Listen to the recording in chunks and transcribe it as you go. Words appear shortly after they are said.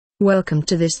Welcome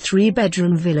to this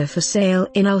 3-bedroom villa for sale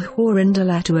in Alhaurín de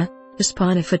la Torre,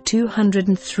 España for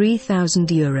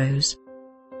 €203,000.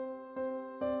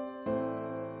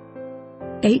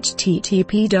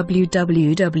 http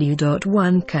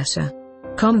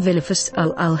www.onecasa.com Villa for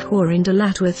sale Alhaurín de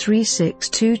la Torre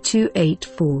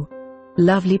 362284.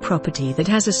 Lovely property that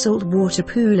has a saltwater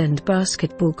pool and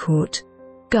basketball court.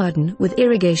 Garden with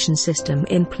irrigation system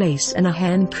in place and a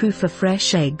hen coop for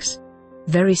fresh eggs.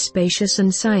 Very spacious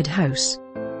inside house.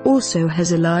 Also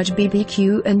has a large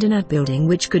BBQ and an outbuilding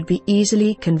which could be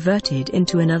easily converted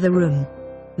into another room.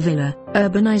 Villa,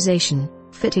 urbanization,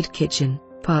 fitted kitchen,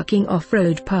 parking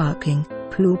off-road parking,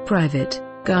 pool private,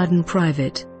 garden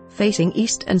private, facing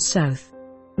east and south.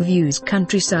 Views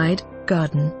countryside,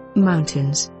 garden,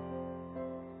 mountains.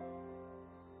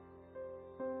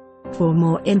 For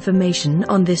more information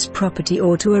on this property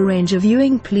or to arrange a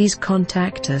viewing, please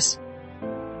contact us.